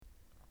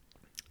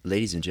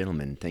Ladies and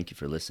gentlemen, thank you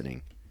for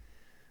listening.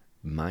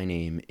 My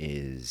name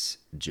is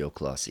Joe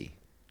Clossie,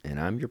 and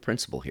I'm your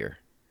principal here.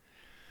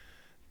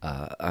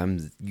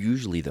 I'm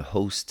usually the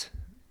host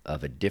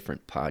of a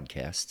different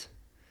podcast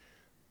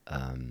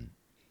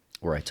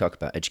where I talk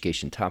about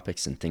education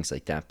topics and things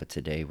like that, but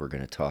today we're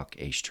going to talk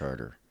ACE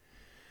Charter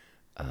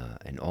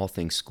and all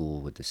things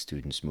school with the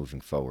students moving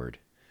forward,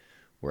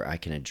 where I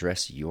can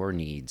address your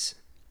needs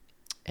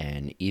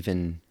and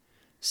even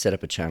set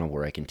up a channel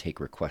where I can take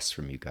requests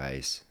from you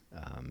guys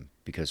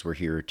because we're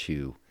here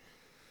to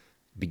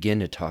begin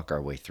to talk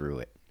our way through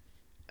it.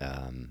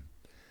 I'm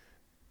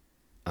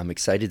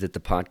excited that the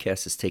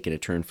podcast has taken a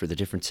turn for the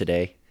different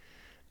today.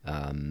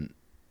 And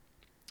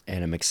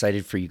I'm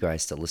excited for you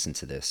guys to listen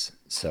to this.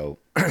 So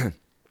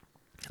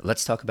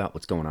let's talk about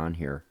what's going on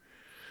here.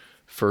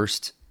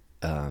 First,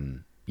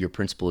 your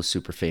principal is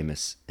super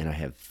famous, and I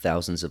have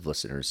thousands of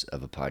listeners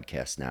of a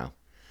podcast now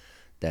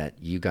that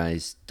you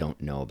guys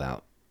don't know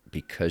about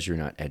because you're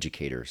not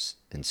educators.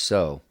 And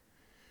so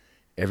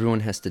everyone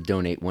has to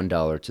donate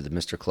 $1 to the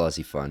Mr.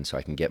 Clausy Fund so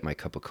I can get my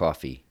cup of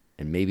coffee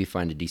and maybe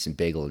find a decent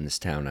bagel in this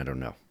town. I don't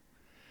know.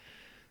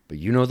 But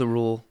you know the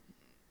rule.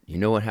 You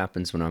know what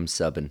happens when I'm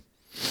subbing.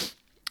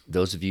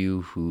 Those of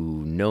you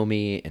who know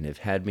me and have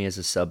had me as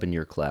a sub in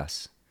your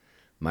class,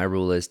 my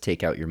rule is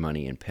take out your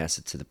money and pass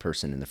it to the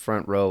person in the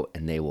front row,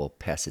 and they will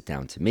pass it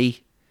down to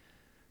me.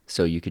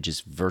 So you could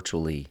just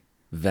virtually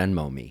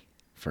Venmo me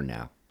for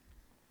now.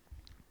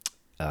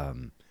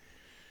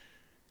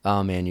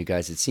 Oh man, you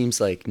guys, it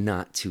seems like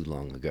not too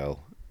long ago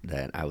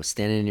that I was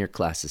standing in your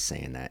classes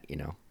saying that,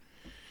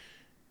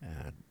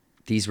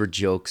 these were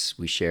jokes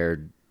we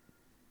shared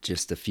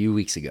just a few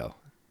weeks ago.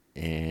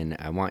 And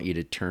I want you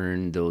to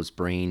turn those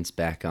brains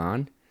back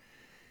on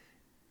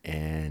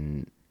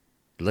and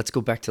let's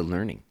go back to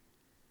learning.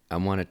 I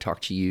want to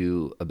talk to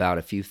you about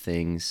a few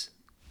things.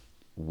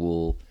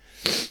 We'll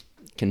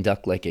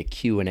conduct like a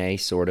Q&A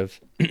sort of,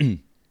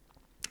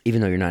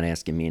 even though you're not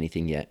asking me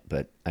anything yet,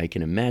 but I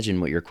can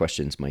imagine what your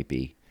questions might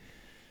be.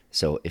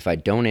 So if I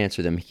don't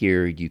answer them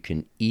here, you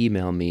can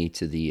email me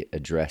to the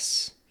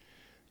address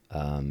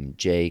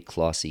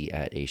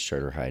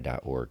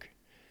jclossy@acecharterhigh.org.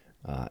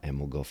 And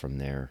we'll go from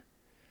there.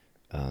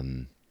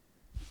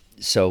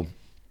 So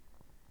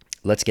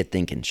let's get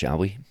thinking, shall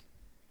we?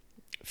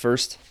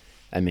 First,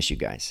 I miss you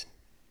guys.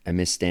 I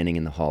miss standing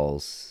in the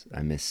halls.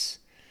 I miss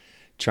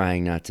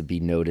trying not to be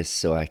noticed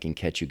so I can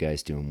catch you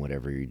guys doing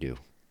whatever you do.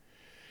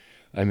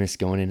 I miss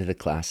going into the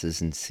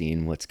classes and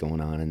seeing what's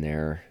going on in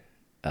there.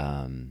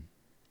 I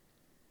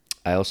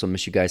also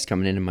miss you guys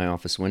coming into my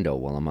office window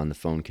while I'm on the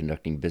phone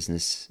conducting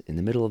business in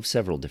the middle of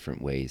several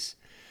different ways.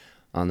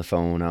 On the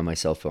phone, on my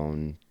cell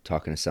phone,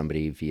 talking to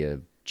somebody via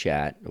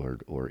chat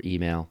or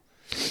email.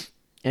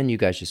 And you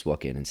guys just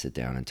walk in and sit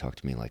down and talk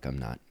to me like I'm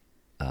not.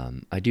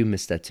 I do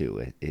miss that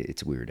too.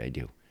 It's weird, I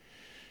do.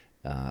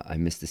 I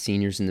miss the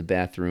seniors in the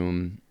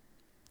bathroom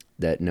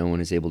that no one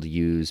is able to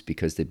use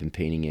because they've been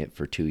painting it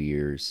for 2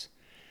 years.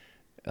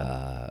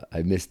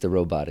 I miss the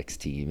robotics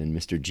team and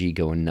Mr. G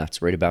going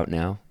nuts right about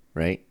now,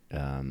 right?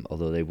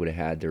 Although they would have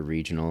had their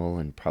regional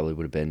and probably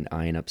would have been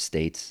eyeing up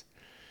states.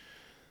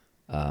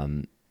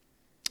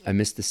 I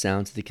miss the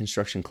sounds of the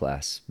construction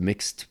class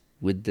mixed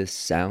with the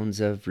sounds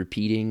of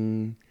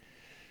repeating,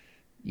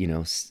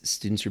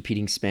 students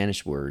repeating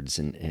Spanish words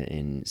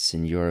in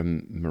Senora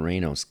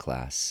Moreno's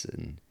class.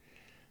 And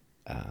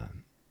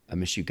I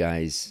miss you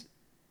guys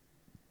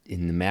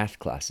in the math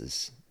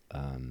classes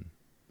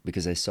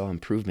because I saw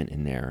improvement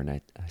in there, and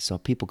I saw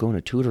people going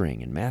to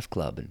tutoring and math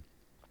club, and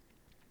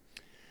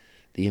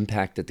the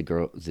impact that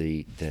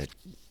that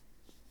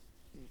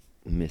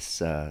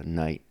Miss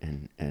Knight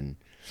and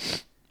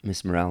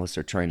Miss Morales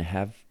are trying to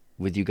have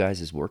with you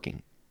guys is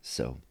working.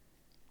 So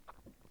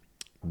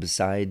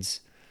besides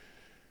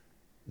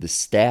the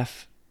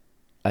staff,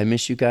 I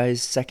miss you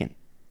guys second.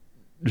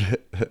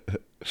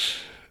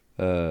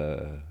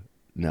 No,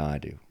 I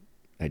do.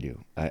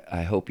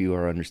 I hope you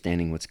are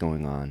understanding what's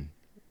going on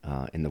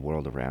in the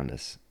world around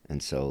us.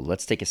 And so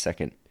let's take a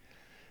second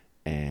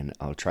and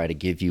I'll try to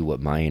give you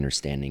what my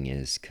understanding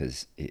is,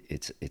 because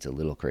it's a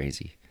little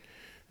crazy.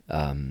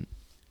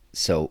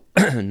 So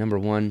number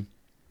one,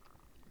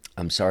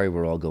 I'm sorry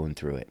we're all going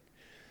through it.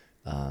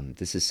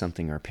 This is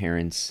something our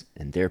parents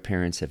and their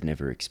parents have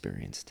never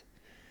experienced.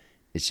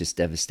 It's just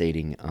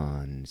devastating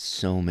on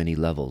so many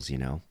levels,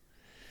 And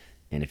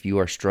if you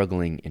are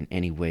struggling in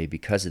any way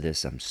because of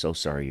this, I'm so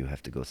sorry you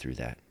have to go through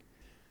that.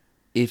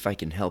 If I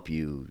can help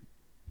you,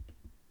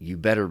 you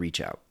better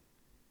reach out.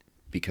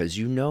 Because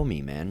you know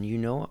me, man. You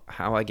know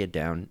how I get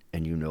down,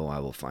 and you know I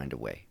will find a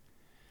way.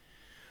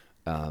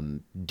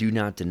 Do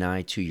not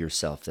deny to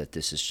yourself that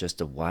this is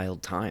just a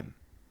wild time.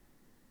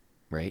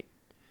 Right?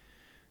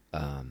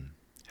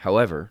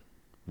 However,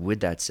 with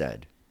that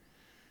said,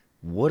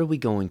 what are we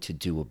going to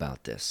do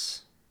about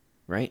this?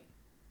 Right?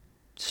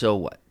 So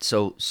what?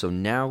 So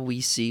now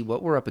we see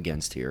what we're up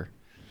against here.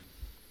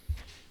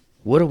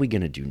 What are we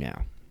going to do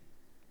now?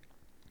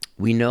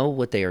 We know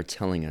what they are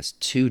telling us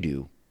to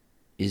do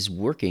is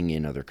working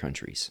in other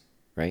countries,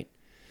 right?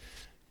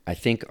 I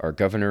think our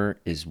governor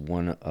is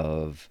one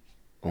of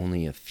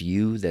only a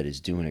few that is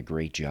doing a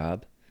great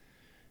job.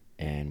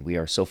 And we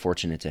are so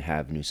fortunate to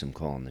have Newsom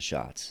calling the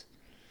shots.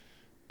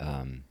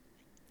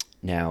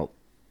 Now,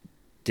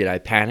 did I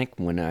panic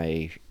when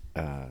I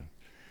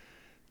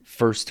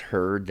first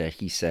heard that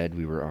he said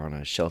we were on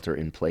a shelter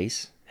in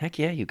place? Heck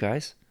yeah, you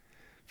guys.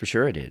 For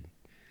sure I did.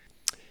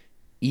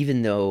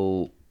 Even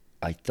though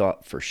I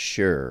thought for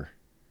sure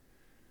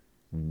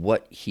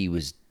what he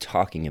was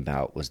talking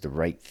about was the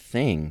right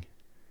thing,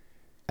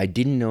 I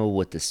didn't know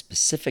what the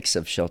specifics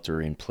of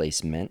shelter in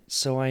place meant,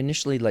 so I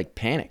initially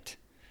panicked.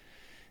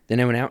 Then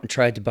I went out and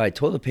tried to buy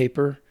toilet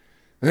paper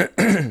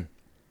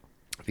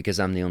because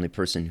I'm the only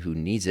person who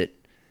needs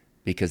it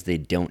because they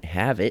don't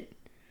have it,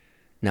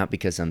 not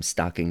because I'm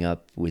stocking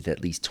up with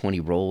at least 20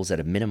 rolls at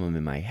a minimum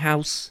in my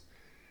house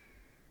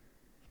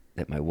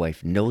that my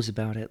wife knows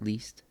about at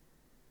least.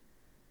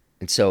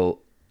 And so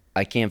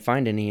I can't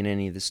find any in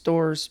any of the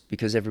stores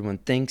because everyone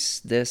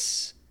thinks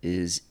this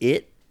is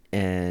it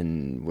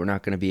and we're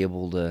not going to be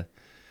able to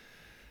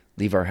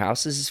leave our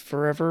houses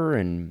forever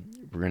and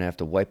we're going to have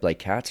to wipe like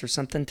cats or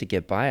something to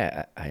get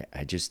by.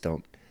 I just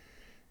don't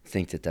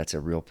think that that's a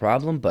real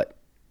problem. But,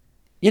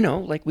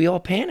 we all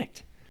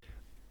panicked.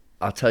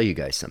 I'll tell you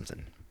guys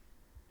something.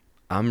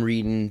 I'm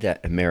reading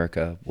that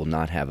America will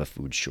not have a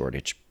food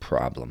shortage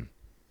problem.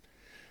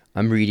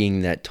 I'm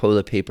reading that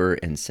toilet paper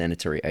and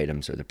sanitary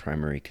items are the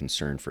primary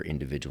concern for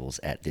individuals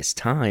at this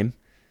time.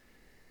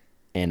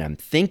 And I'm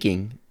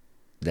thinking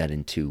that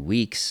in 2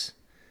 weeks,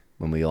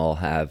 when we all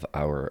have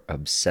our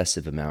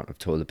obsessive amount of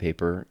toilet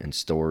paper and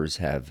stores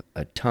have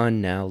a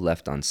ton now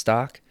left on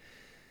stock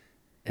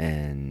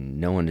and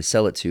no one to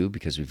sell it to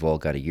because we've all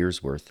got a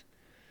year's worth,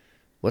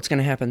 what's going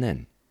to happen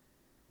then?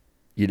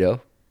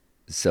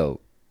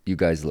 So you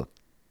guys, look,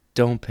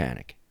 don't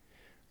panic.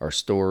 Our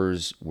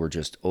stores were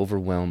just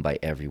overwhelmed by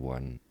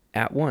everyone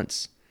at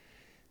once.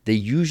 They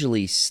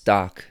usually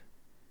stock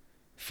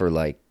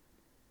for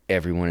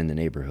everyone in the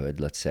neighborhood,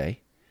 let's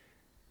say,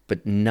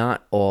 but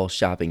not all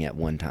shopping at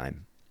one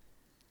time.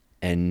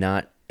 And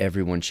not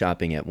everyone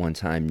shopping at one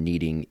time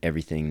needing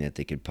everything that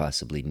they could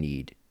possibly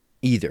need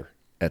either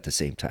at the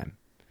same time.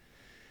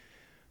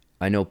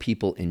 I know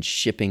people in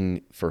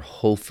shipping for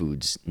Whole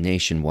Foods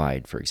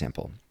nationwide, for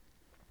example.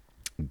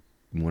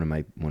 One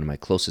of my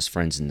closest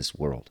friends in this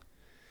world.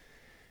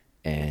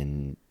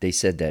 And they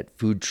said that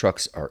food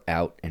trucks are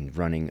out and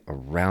running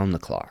around the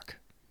clock.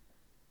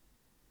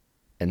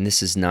 And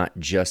this is not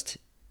just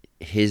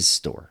his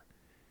store.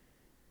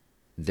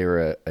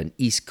 They're an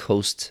East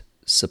Coast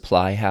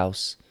supply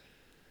house.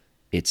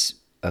 It's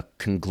a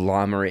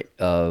conglomerate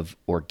of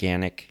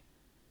organic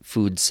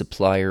food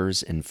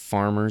suppliers and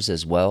farmers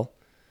as well.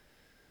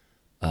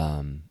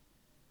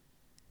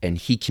 And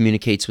he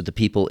communicates with the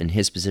people in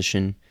his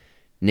position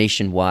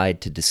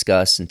nationwide to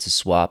discuss and to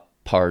swap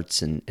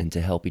parts and to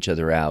help each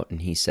other out.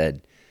 And he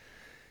said,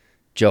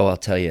 Joe, I'll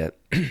tell you,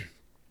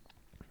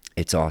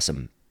 it's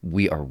awesome.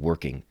 We are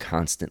working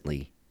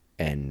constantly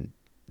and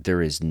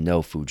there is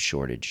no food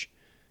shortage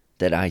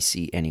that I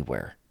see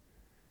anywhere.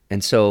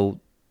 And so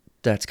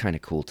that's kind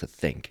of cool to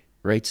think,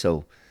 right?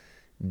 So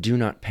do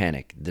not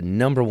panic. The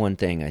number one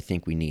thing I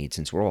think we need,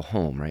 since we're all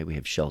home, right? We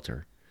have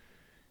shelter,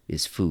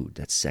 is food.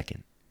 That's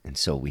second. And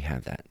so we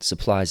have that.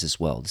 Supplies as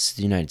well. This is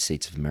the United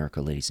States of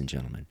America, ladies and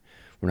gentlemen.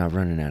 We're not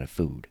running out of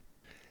food.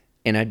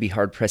 And I'd be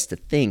hard-pressed to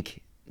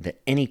think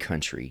that any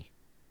country,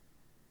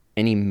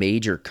 any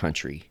major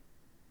country,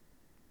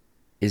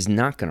 is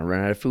not going to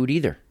run out of food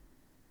either,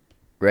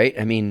 right?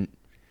 I mean,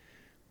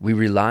 we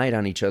relied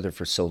on each other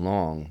for so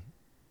long.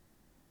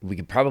 We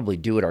could probably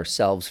do it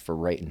ourselves for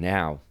right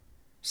now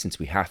since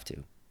we have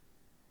to.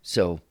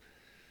 So,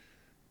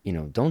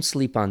 don't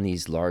sleep on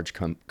these large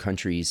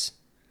countries.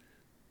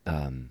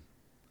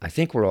 I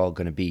think we're all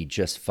going to be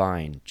just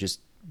fine.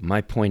 Just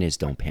my point is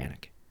don't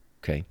panic,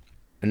 okay?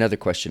 Another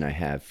question I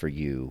have for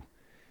you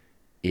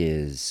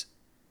is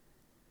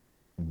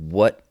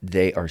what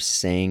they are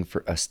saying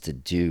for us to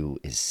do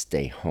is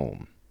stay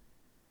home.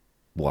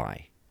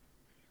 Why?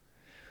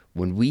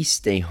 When we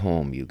stay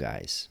home, you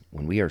guys,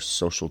 when we are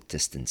social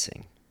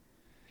distancing,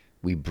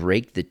 we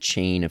break the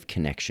chain of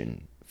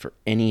connection for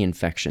any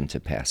infection to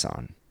pass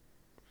on.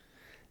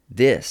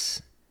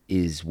 This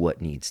is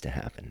what needs to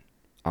happen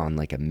on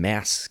a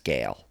mass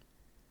scale,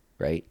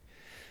 right?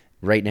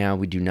 Right now,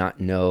 we do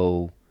not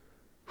know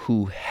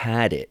who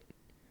had it.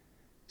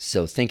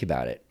 So think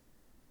about it.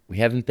 We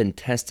haven't been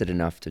tested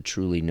enough to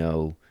truly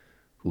know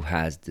who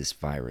has this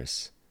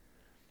virus.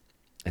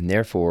 And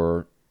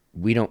therefore,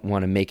 we don't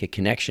want to make a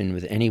connection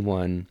with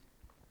anyone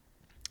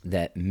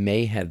that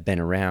may have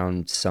been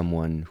around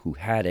someone who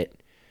had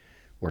it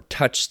or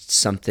touched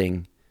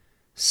something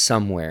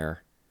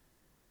somewhere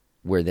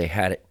where they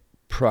had it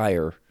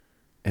prior,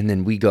 and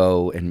then we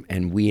go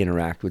and we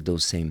interact with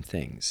those same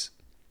things.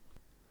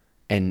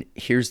 And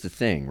here's the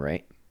thing,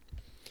 right?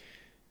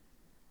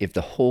 If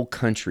the whole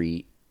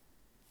country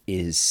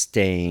is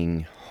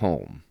staying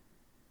home,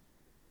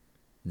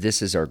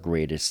 this is our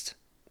greatest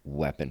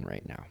weapon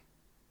right now.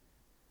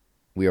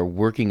 We are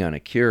working on a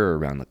cure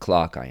around the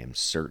clock, I am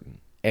certain.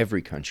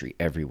 every country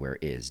everywhere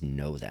is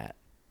know that.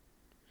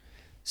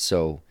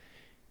 So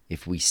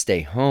if we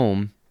stay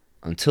home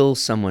until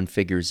someone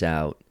figures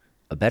out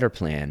a better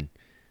plan,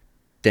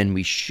 then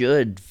we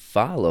should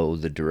follow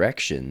the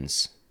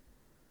directions,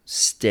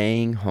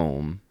 staying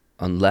home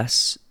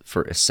unless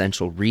for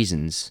essential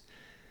reasons,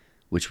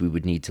 which we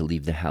would need to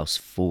leave the house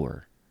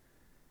for,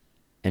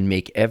 and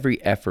make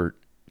every effort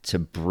to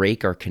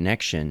break our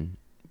connection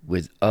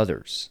with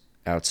others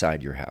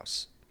outside your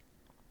house.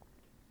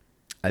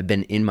 I've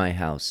been in my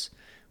house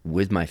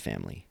with my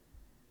family,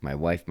 my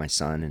wife, my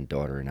son, and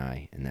daughter, and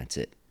I, and that's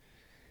it.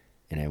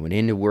 And I went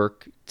into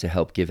work to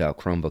help give out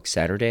Chromebooks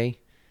Saturday,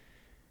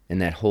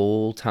 and that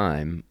whole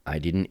time I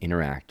didn't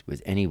interact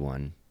with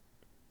anyone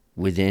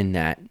within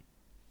that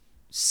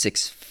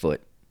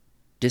 6-foot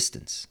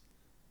distance.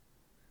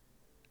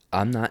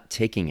 I'm not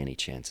taking any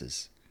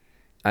chances.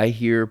 I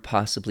hear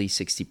possibly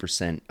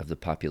 60% of the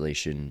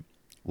population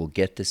will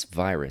get this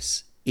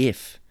virus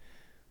if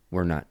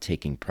we're not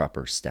taking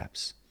proper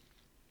steps.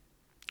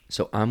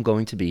 So I'm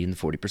going to be in the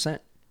 40%.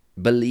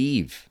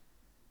 Believe.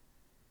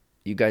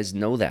 You guys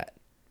know that,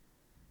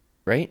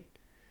 right?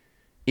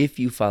 If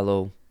you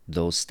follow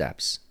those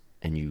steps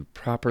and you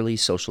properly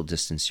social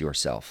distance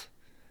yourself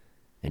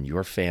and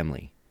your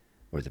family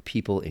or the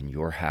people in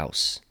your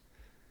house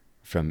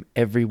from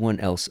everyone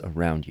else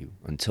around you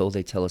until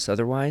they tell us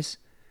otherwise,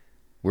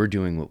 we're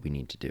doing what we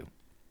need to do.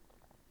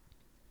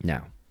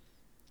 Now,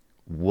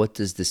 what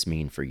does this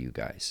mean for you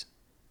guys,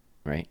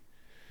 right?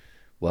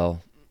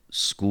 Well,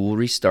 school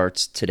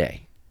restarts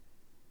today,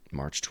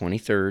 March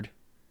 23rd,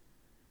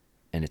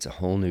 and it's a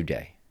whole new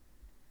day.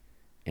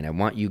 And I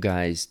want you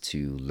guys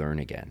to learn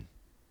again.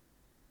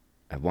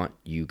 I want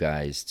you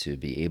guys to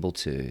be able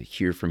to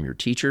hear from your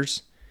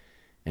teachers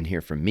and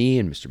hear from me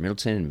and Mr.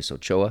 Middleton and Miss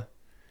Ochoa.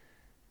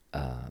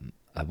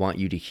 I want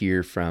you to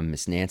hear from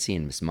Miss Nancy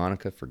and Miss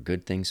Monica for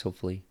good things,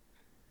 hopefully.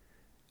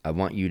 I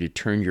want you to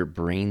turn your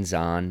brains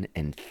on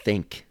and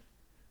think.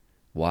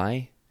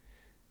 Why?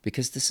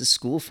 Because this is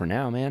school for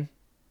now, man.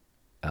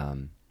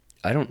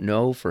 I don't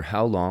know for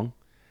how long,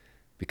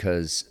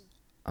 because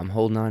I'm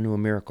holding on to a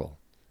miracle.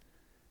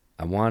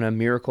 I want a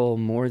miracle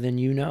more than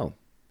you know.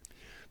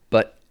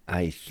 But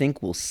I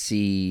think we'll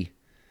see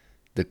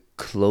the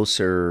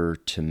closer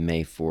to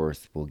May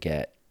 4th we'll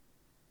get.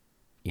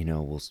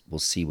 We'll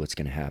see what's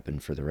going to happen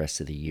for the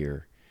rest of the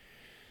year.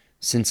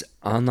 Since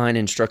online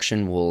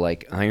instruction will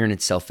iron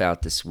itself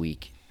out this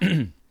week,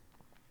 and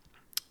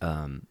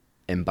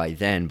by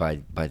then,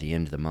 by the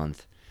end of the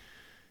month,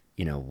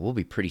 we'll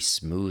be pretty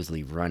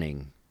smoothly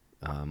running.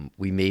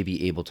 We may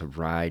be able to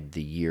ride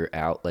the year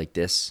out like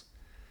this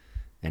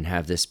and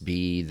have this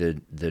be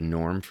the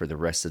norm for the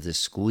rest of this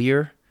school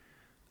year.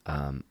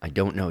 I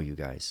don't know, you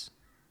guys.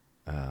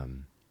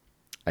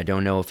 I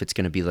don't know if it's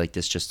going to be like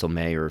this just till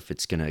May or if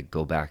it's going to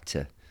go back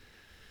to,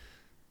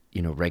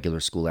 regular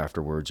school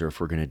afterwards, or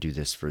if we're going to do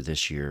this for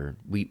this year.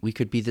 We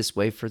could be this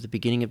way for the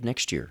beginning of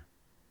next year.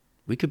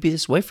 We could be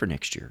this way for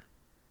next year.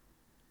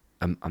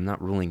 I'm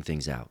not ruling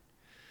things out.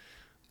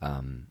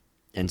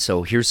 And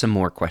so here's some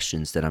more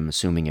questions that I'm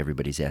assuming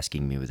everybody's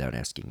asking me without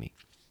asking me.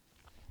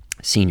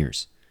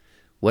 Seniors,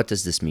 what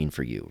does this mean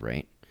for you,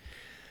 right?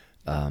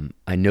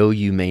 I know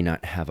you may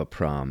not have a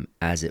prom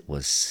as it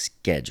was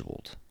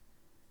scheduled.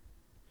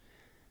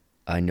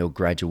 I know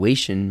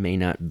graduation may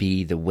not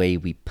be the way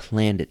we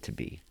planned it to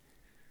be.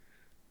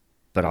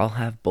 But I'll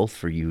have both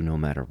for you no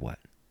matter what,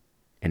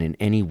 and in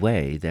any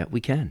way that we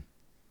can.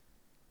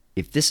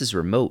 If this is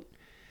remote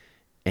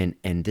and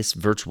this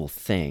virtual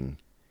thing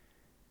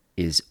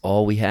is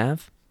all we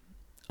have,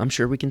 I'm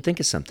sure we can think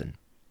of something.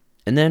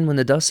 And then when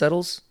the dust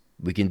settles,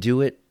 we can do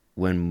it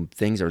when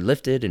things are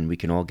lifted and we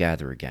can all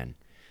gather again.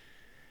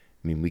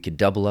 I mean, we could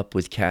double up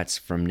with cats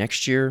from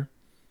next year.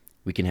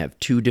 We can have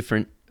 2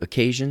 different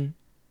occasions.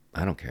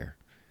 I don't care.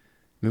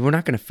 I mean, we're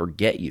not going to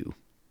forget you.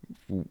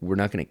 We're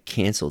not going to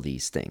cancel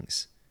these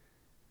things.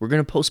 We're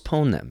going to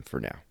postpone them for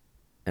now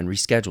and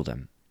reschedule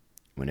them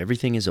when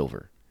everything is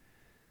over.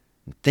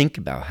 And think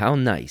about how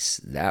nice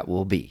that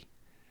will be.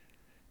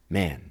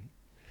 Man,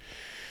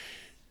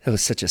 that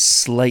was such a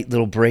slight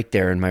little break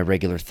there in my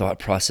regular thought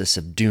process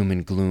of doom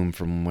and gloom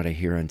from what I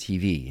hear on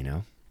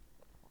TV,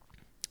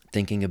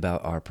 Thinking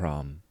about our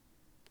prom,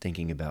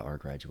 thinking about our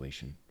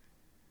graduation.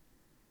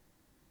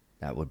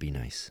 That would be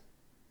nice.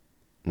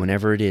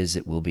 Whenever it is,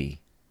 it will be.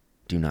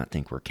 Do not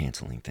think we're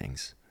canceling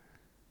things.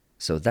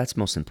 So that's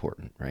most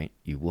important, right?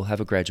 You will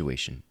have a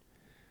graduation,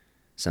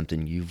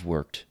 something you've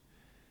worked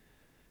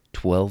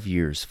 12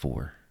 years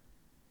for,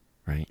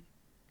 right?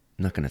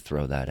 I'm not going to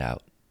throw that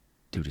out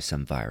due to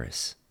some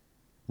virus.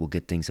 We'll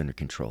get things under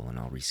control and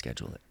I'll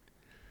reschedule it.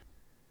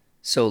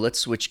 So let's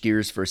switch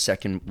gears for a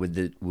second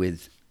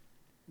with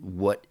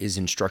what is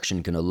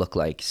instruction going to look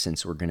like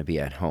since we're going to be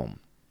at home.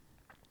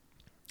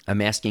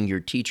 I'm asking your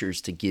teachers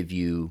to give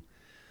you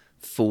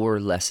 4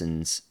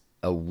 lessons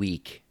a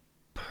week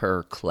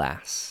per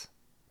class.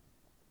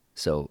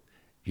 So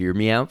hear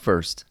me out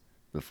first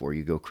before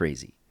you go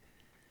crazy.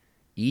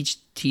 Each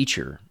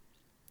teacher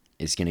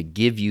is going to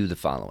give you the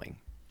following: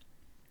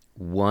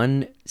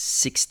 1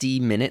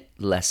 60-minute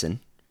lesson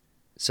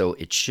So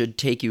it should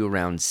take you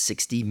around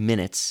 60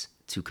 minutes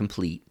to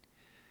complete.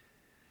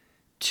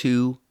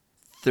 2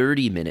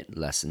 30-minute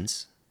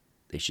lessons.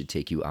 They should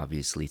take you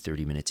obviously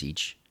 30 minutes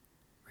each,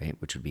 right?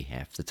 Which would be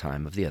half the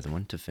time of the other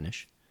one to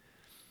finish.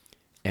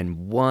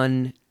 And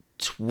 1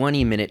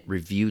 20-minute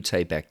review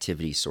type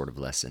activity sort of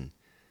lesson,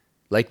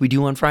 like we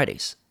do on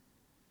Fridays,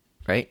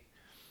 right?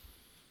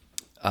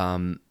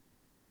 How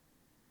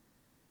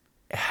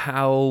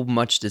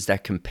much does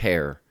that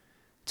compare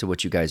to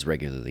what you guys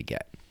regularly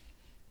get?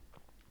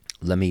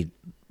 Let me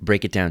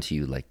break it down to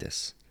you like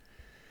this.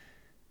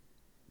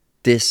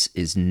 This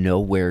is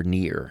nowhere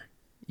near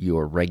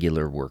your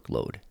regular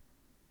workload.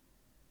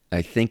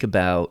 I think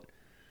about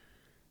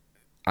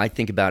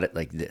it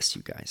like this,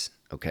 you guys,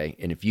 okay?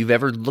 And if you've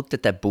ever looked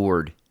at that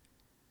board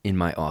in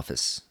my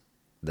office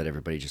that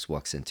everybody just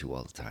walks into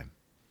all the time,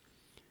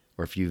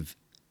 or if you've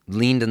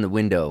leaned in the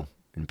window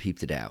and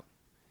peeped it out,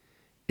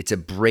 it's a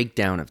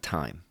breakdown of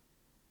time.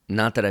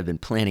 Not that I've been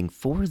planning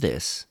for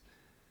this,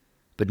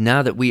 but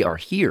now that we are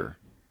here,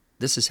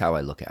 this is how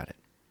I look at it.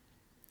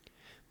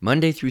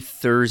 Monday through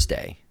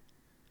Thursday,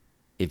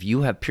 if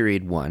you have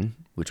period 1,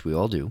 which we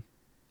all do,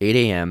 8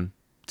 a.m.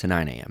 to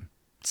 9 a.m.,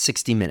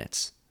 60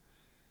 minutes.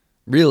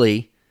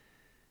 Really,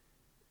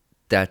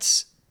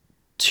 that's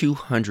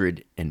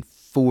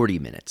 240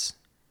 minutes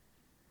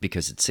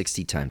because it's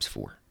 60 times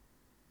 4.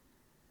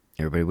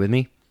 Everybody with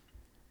me?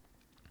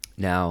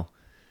 Now,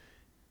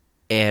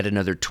 add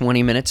another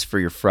 20 minutes for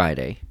your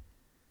Friday,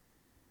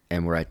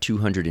 and we're at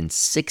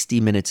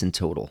 260 minutes in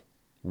total,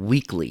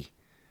 weekly,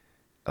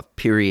 of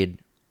period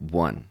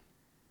 1.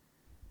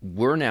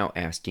 We're now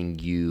asking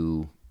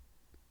you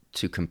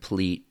to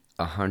complete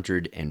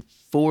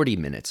 140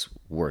 minutes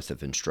worth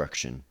of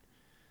instruction,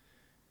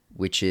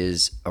 which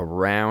is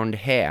around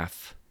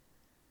half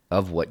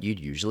of what you'd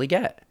usually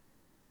get.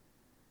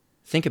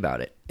 Think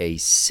about it. A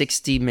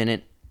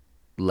 60-minute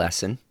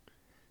lesson,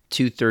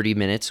 30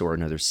 minutes or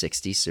another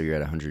 60, so you're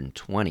at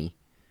 120.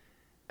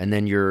 And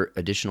then your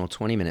additional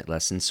 20-minute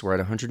lessons, so we're at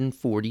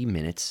 140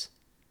 minutes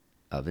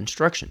of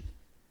instruction.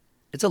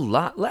 It's a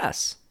lot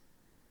less.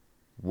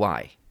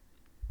 Why?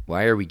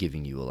 Why are we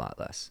giving you a lot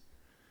less?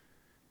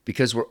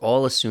 Because we're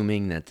all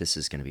assuming that this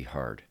is going to be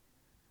hard.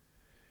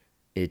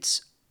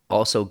 It's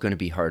also going to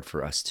be hard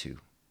for us too.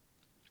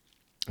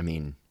 I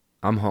mean,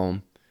 I'm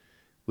home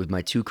with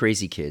my 2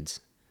 crazy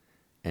kids,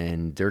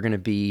 and they're going to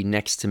be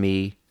next to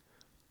me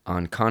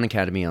on Khan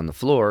Academy on the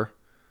floor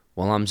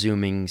while I'm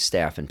Zooming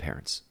staff and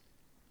parents.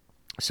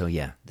 So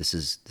yeah, this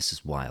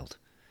is wild.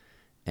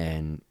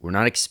 And we're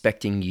not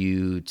expecting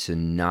you to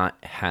not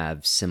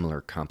have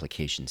similar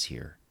complications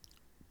here.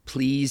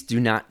 Please do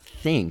not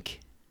think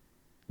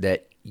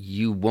that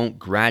you won't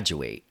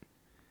graduate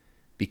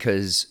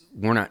because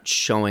we're not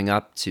showing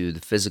up to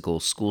the physical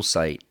school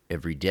site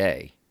every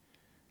day.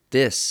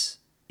 This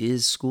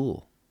is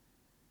school.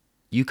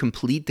 You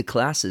complete the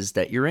classes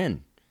that you're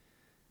in.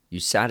 You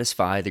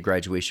satisfy the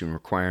graduation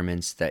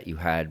requirements that you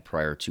had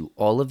prior to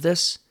all of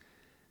this,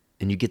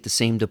 and you get the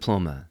same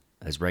diploma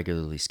as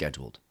regularly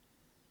scheduled.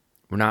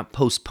 We're not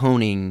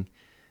postponing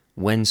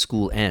when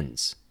school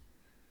ends.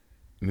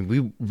 I mean,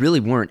 we really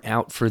weren't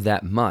out for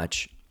that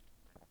much.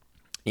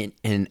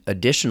 And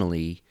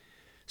additionally,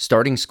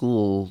 starting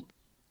school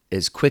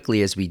as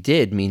quickly as we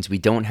did means we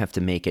don't have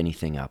to make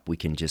anything up. We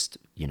can just,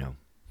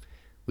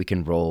 we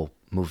can roll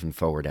moving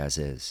forward as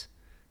is.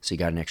 So you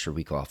got an extra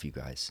week off, you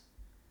guys.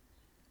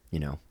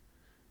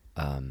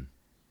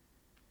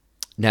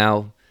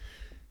 Now,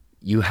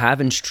 you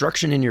have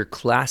instruction in your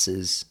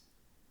classes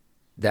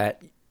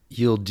that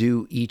you'll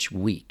do each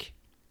week.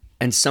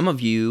 And some of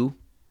you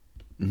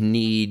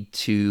need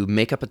to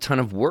make up a ton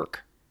of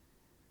work.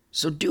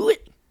 So do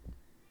it.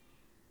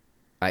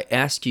 I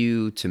ask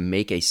you to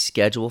make a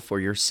schedule for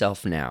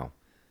yourself now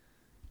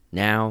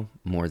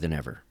more than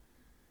ever,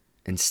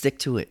 and stick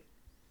to it.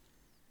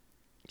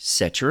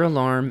 Set your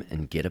alarm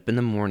and get up in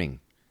the morning.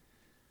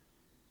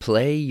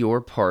 Play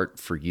your part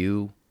for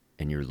you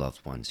and your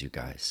loved ones, you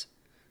guys.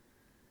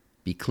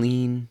 Be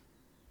clean,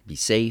 be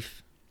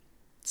safe,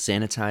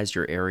 sanitize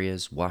your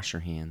areas, wash your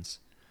hands.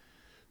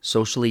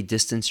 Socially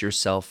distance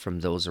yourself from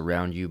those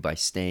around you by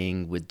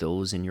staying with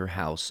those in your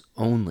house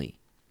only.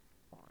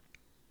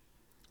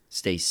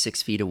 Stay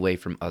 6 feet away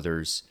from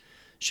others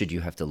should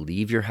you have to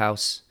leave your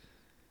house.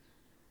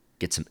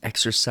 Get some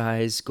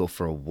exercise, go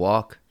for a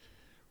walk,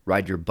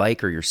 ride your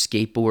bike or your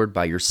skateboard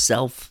by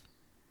yourself,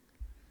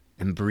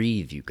 and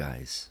breathe, you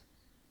guys.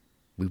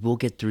 We will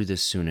get through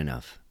this soon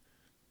enough,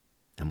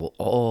 and we'll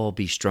all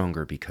be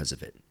stronger because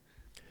of it.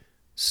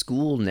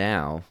 School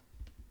now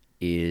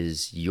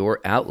is your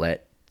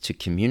outlet to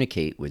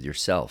communicate with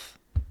yourself.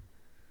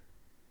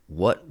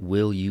 What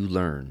will you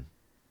learn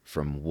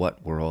from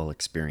what we're all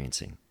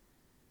experiencing?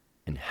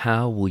 And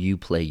how will you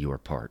play your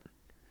part?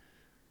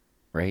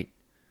 Right?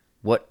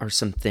 What are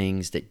some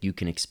things that you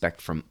can expect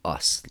from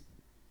us?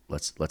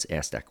 Let's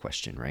ask that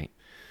question, right?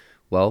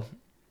 Well,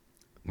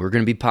 we're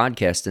going to be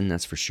podcasting,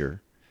 that's for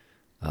sure.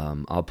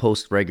 I'll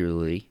post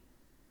regularly.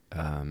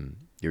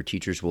 Your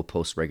teachers will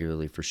post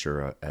regularly for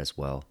sure as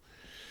well.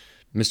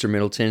 Mr.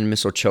 Middleton,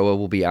 Miss Ochoa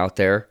will be out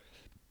there.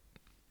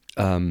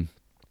 You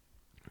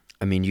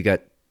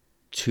got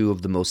two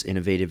of the most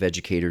innovative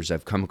educators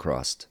I've come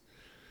across.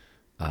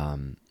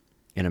 And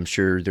I'm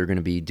sure they're going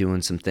to be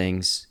doing some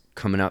things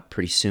coming up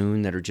pretty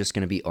soon that are just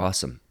going to be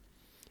awesome.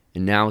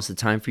 And now is the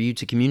time for you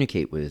to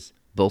communicate with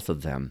both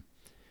of them.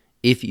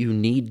 If you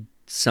need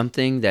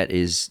something that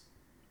is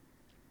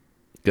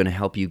going to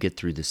help you get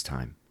through this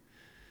time,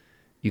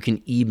 you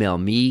can email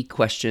me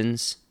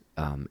questions,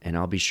 and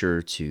I'll be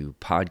sure to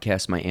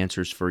podcast my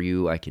answers for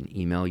you. I can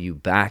email you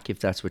back if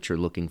that's what you're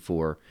looking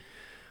for.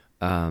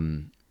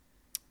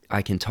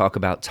 I can talk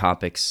about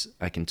topics.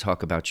 I can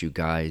talk about you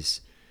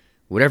guys.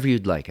 Whatever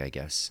you'd like, I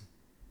guess.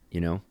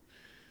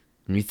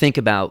 When you think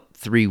about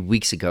 3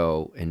 weeks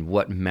ago and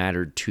what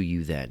mattered to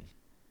you then,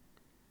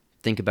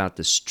 think about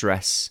the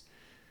stress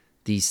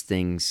these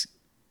things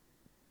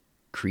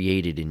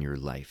created in your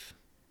life.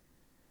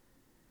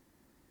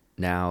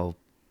 Now,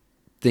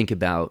 think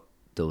about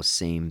those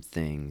same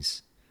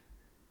things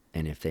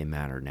and if they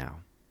matter now.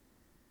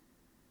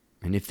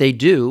 And if they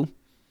do,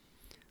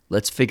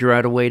 let's figure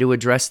out a way to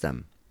address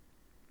them,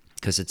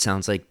 because it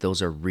sounds like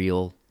those are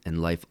real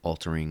and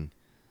life-altering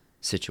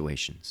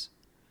situations.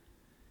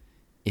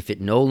 If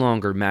it no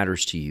longer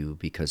matters to you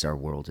because our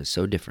world is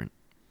so different,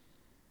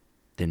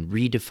 then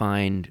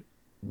redefine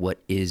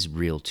what is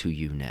real to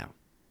you now.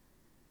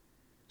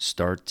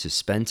 Start to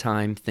spend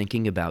time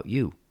thinking about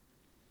you.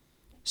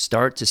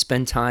 Start to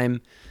spend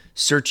time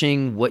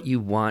searching what you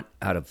want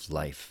out of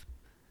life.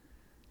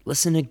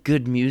 Listen to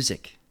good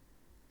music,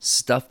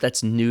 stuff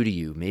that's new to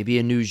you, maybe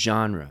a new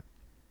genre,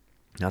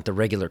 not the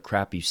regular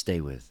crap you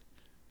stay with.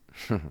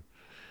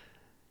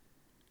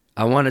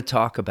 I want to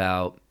talk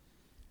about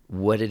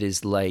what it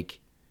is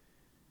like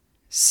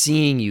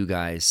seeing you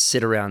guys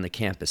sit around the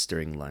campus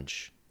during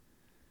lunch.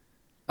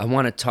 I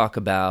want to talk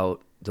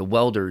about the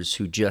welders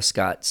who just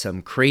got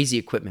some crazy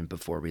equipment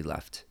before we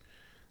left.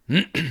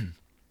 If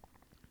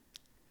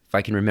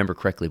I can remember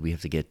correctly, we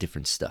have to get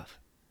different stuff.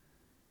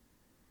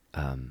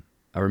 I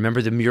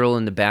remember the mural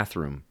in the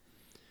bathroom,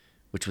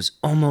 which was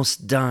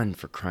almost done,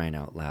 for crying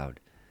out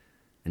loud.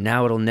 And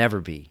now it'll never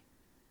be.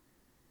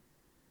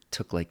 It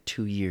took like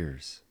 2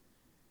 years.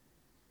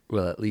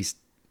 Well, at least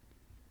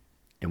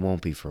it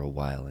won't be for a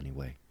while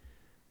anyway.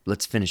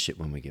 Let's finish it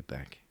when we get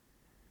back.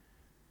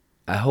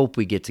 I hope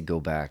we get to go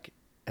back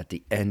at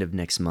the end of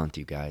next month,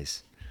 you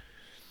guys.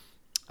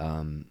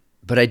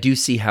 But I do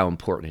see how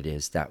important it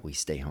is that we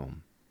stay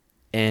home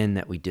and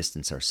that we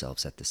distance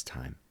ourselves at this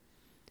time.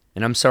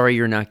 And I'm sorry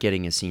you're not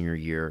getting a senior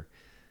year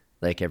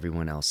like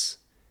everyone else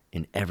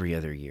in every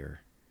other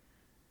year.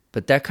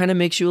 But that kind of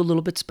makes you a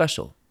little bit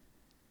special.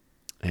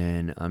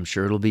 And I'm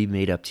sure it'll be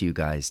made up to you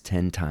guys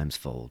 10 times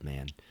fold,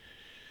 man.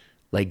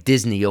 Like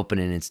Disney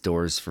opening its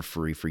doors for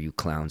free for you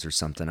clowns or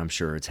something. I'm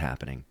sure it's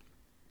happening.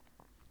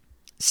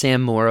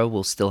 Sam Mora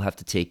will still have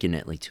to take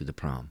Yanetli to the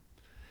prom.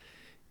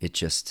 It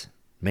just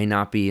may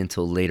not be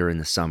until later in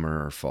the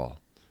summer or fall.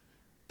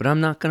 But I'm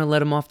not going to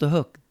let him off the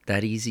hook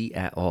that easy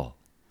at all.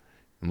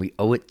 And we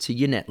owe it to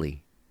Yanetli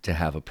to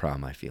have a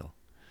prom, I feel.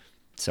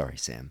 Sorry,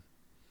 Sam.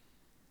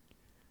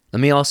 Let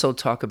me also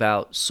talk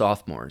about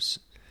sophomores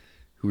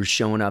who were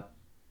showing up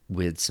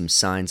with some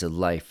signs of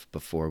life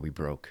before we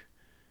broke.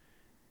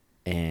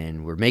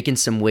 And we're making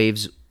some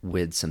waves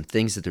with some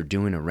things that they're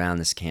doing around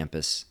this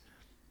campus.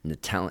 And the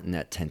talent in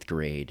that 10th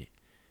grade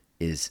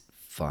is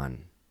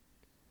fun.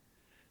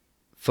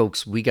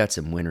 Folks, we got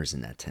some winners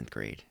in that 10th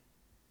grade.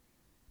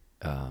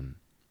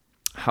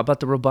 How about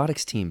the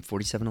robotics team,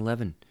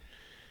 4711?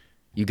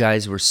 You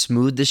guys were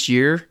smooth this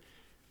year,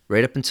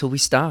 right up until we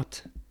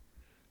stopped.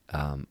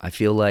 I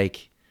feel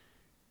like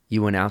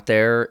you went out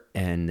there,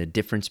 and the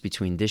difference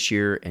between this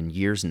year and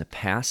years in the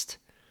past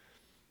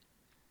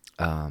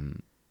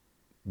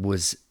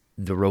was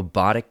the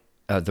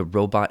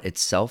robot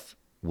itself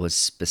was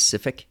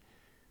specific,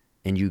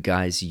 and you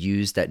guys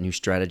used that new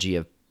strategy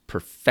of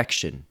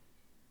perfection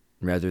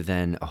rather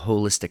than a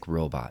holistic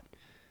robot.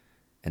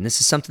 And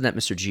this is something that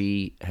Mr.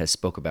 G has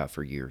spoke about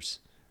for years.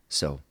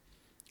 So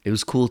it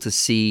was cool to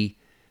see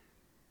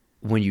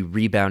when you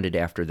rebounded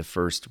after the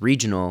first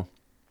regional,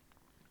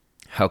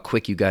 how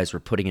quick you guys were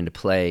putting into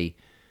play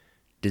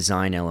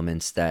design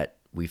elements that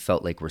we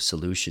felt like were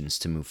solutions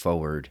to move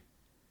forward.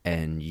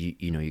 And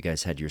you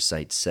guys had your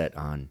sights set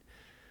on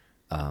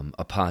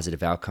a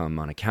positive outcome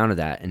on account of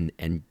that.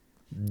 And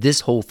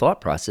this whole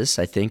thought process,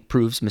 I think,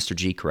 proves Mr.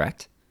 G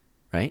correct,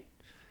 right?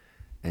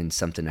 And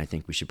something I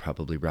think we should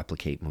probably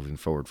replicate moving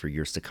forward for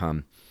years to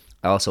come.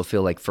 I also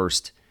feel like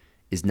First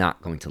is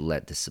not going to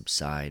let this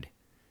subside.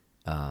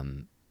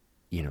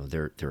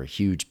 They're a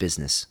huge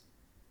business,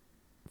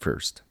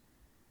 First.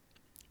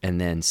 And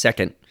then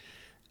second,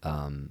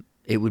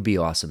 it would be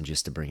awesome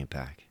just to bring it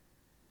back,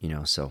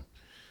 so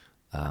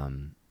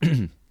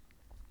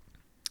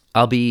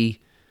I'll be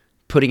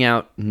putting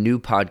out new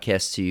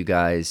podcasts to you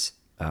guys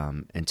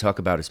and talk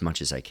about as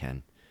much as I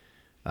can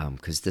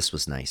because this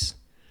was nice.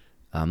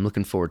 I'm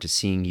looking forward to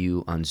seeing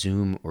you on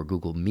Zoom or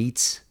Google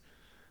Meets.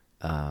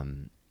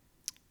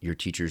 Your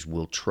teachers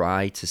will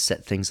try to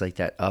set things like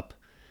that up.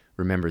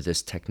 remember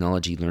this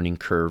technology learning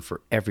curve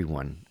for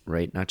everyone,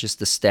 right? Not just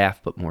the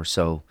staff, but more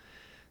so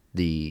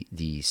the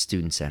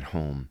students at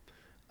home.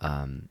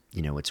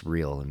 It's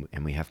real,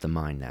 and we have to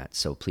mind that.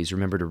 So please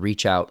remember to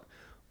reach out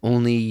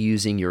only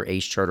using your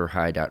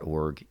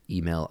acecharterhigh.org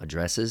email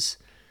addresses.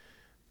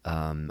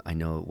 I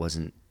know it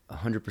wasn't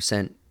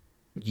 100%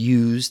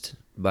 used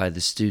by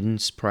the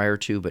students prior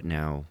to, but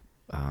now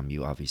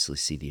you obviously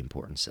see the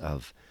importance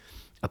of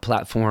a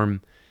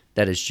platform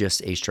that is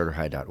just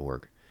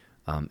acecharterhigh.org.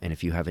 And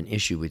if you have an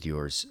issue with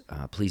yours,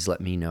 please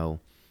let me know,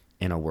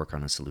 and I'll work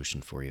on a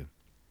solution for you.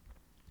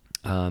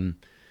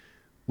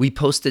 We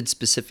posted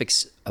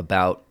specifics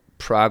about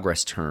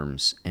progress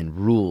terms and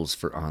rules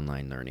for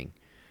online learning,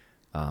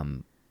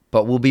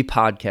 but we'll be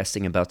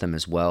podcasting about them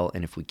as well.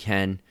 And if we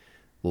can,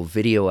 we'll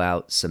video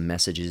out some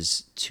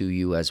messages to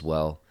you as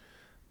well.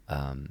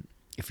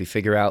 If we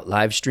figure out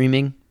live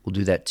streaming, we'll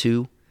do that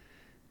too.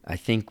 I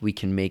think we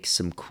can make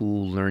some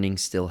cool learning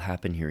still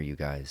happen here, you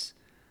guys.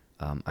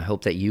 I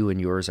hope that you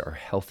and yours are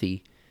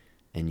healthy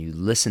and you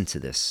listen to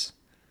this.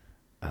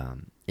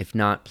 If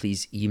not,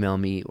 please email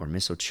me or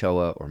Miss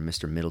Ochoa or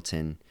Mr.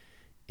 Middleton.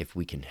 If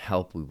we can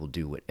help, we will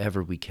do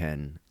whatever we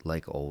can,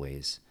 like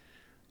always,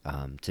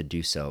 to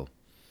do so.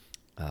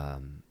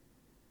 And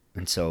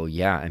so,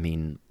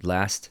 I'm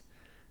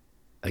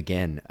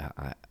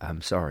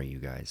sorry, you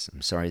guys.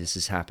 I'm sorry this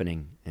is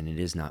happening, and it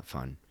is not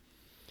fun.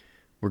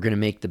 We're going to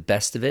make the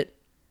best of it.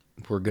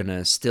 We're going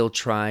to still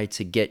try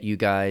to get you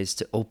guys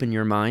to open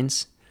your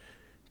minds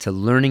to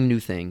learning new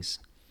things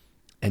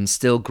and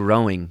still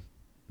growing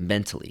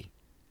mentally.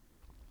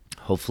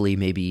 Hopefully,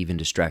 maybe even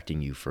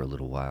distracting you for a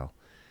little while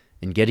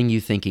and getting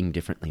you thinking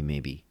differently,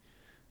 maybe.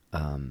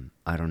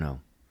 I don't know.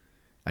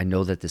 I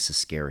know that this is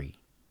scary,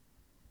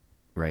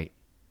 right?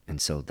 And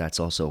so that's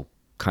also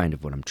kind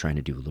of what I'm trying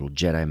to do, a little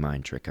Jedi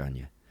mind trick on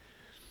you.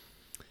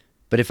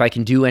 But if I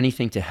can do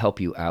anything to help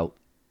you out,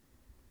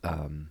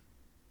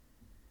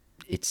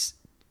 it's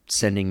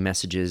sending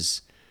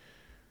messages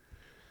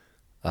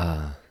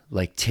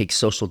like take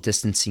social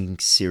distancing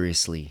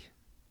seriously.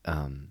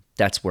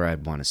 That's where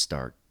I'd want to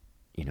start.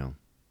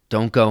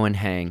 Don't go and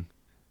hang.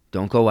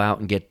 Don't go out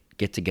and get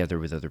together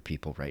with other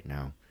people right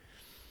now.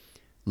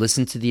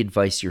 Listen to the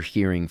advice you're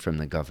hearing from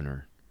the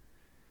governor.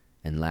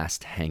 And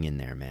last, hang in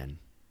there, man.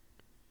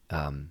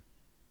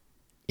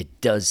 It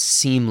does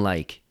seem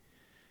like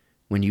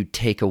when you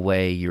take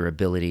away your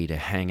ability to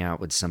hang out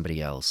with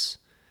somebody else,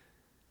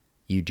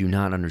 you do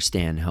not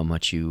understand how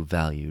much you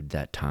valued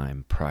that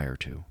time prior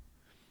to.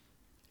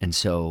 And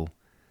so,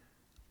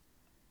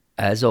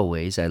 as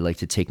always, I like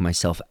to take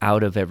myself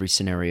out of every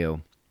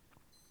scenario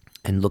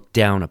and look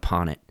down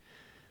upon it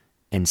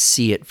and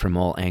see it from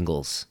all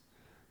angles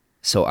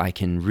so I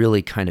can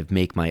really kind of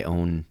make my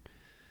own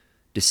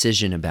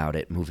decision about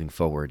it moving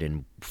forward.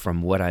 And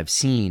from what I've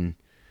seen,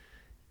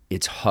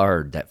 it's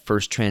hard, that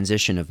first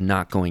transition of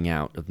not going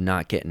out, of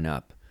not getting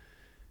up,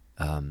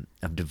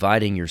 of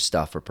dividing your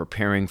stuff or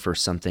preparing for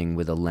something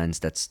with a lens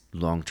that's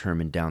long-term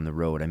and down the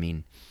road. I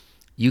mean,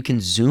 you can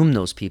Zoom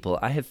those people.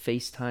 I have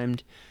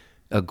FaceTimed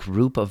a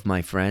group of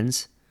my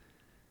friends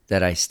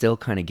that I still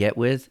kind of get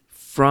with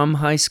from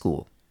high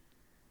school,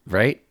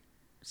 right?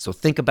 So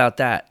think about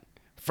that,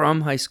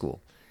 from high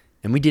school.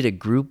 And we did a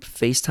group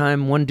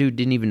FaceTime. One dude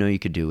didn't even know you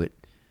could do it.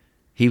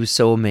 He was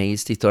so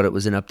amazed. He thought it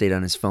was an update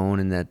on his phone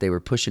and that they were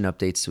pushing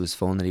updates to his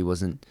phone that he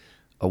wasn't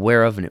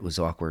aware of, and it was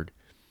awkward.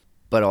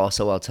 But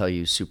also, I'll tell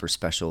you, super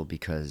special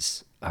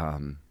because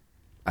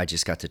I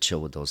just got to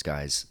chill with those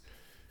guys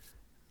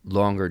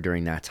longer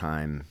during that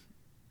time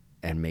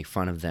and make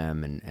fun of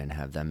them and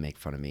have them make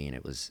fun of me, and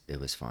it was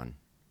fun.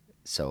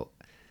 So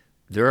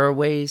there are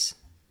ways.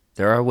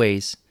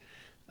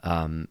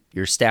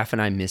 Your staff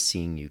and I miss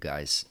seeing you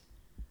guys.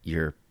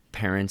 Your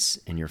parents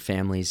and your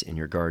families and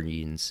your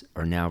guardians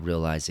are now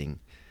realizing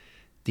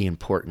the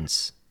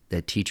importance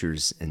that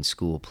teachers and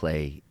school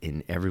play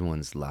in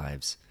everyone's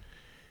lives.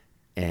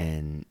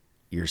 And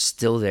you're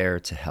still there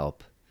to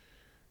help.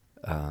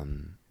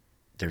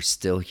 They're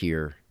still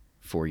here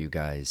for you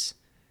guys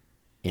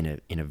in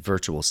a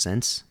virtual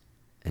sense,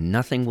 and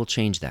nothing will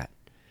change that,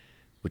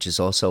 which is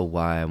also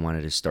why I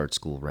wanted to start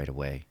school right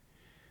away.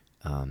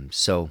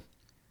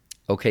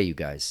 Okay, you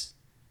guys,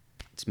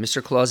 it's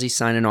Mr. Clausy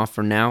signing off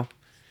for now,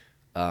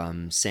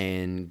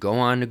 saying go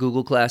on to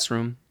Google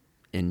Classroom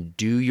and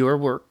do your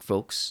work,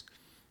 folks.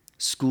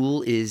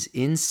 School is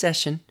in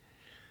session.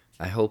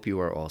 I hope you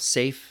are all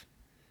safe.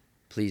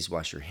 Please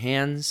wash your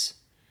hands,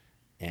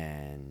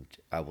 and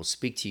I will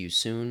speak to you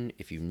soon.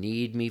 If you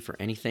need me for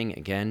anything,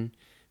 again,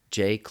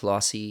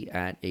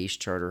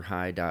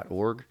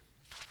 jclossy@acecharterhigh.org.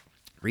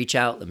 Reach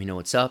out. Let me know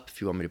what's up.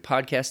 If you want me to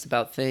podcast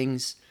about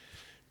things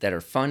that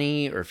are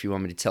funny, or if you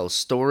want me to tell a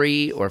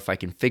story, or if I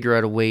can figure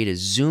out a way to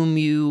Zoom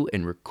you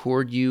and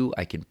record you,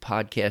 I can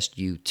podcast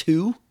you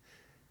too,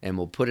 and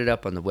we'll put it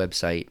up on the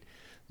website.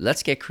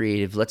 Let's get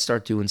creative. Let's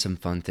start doing some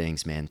fun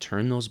things, man.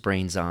 Turn those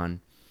brains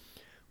on.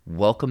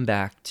 Welcome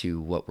back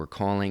to what we're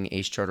calling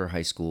Ace Charter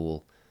High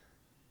School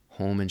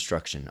home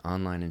instruction,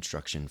 online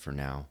instruction for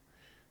now.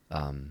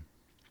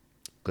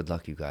 Good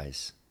luck, you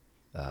guys.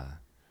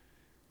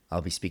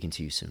 I'll be speaking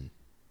to you soon.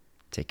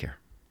 Take care.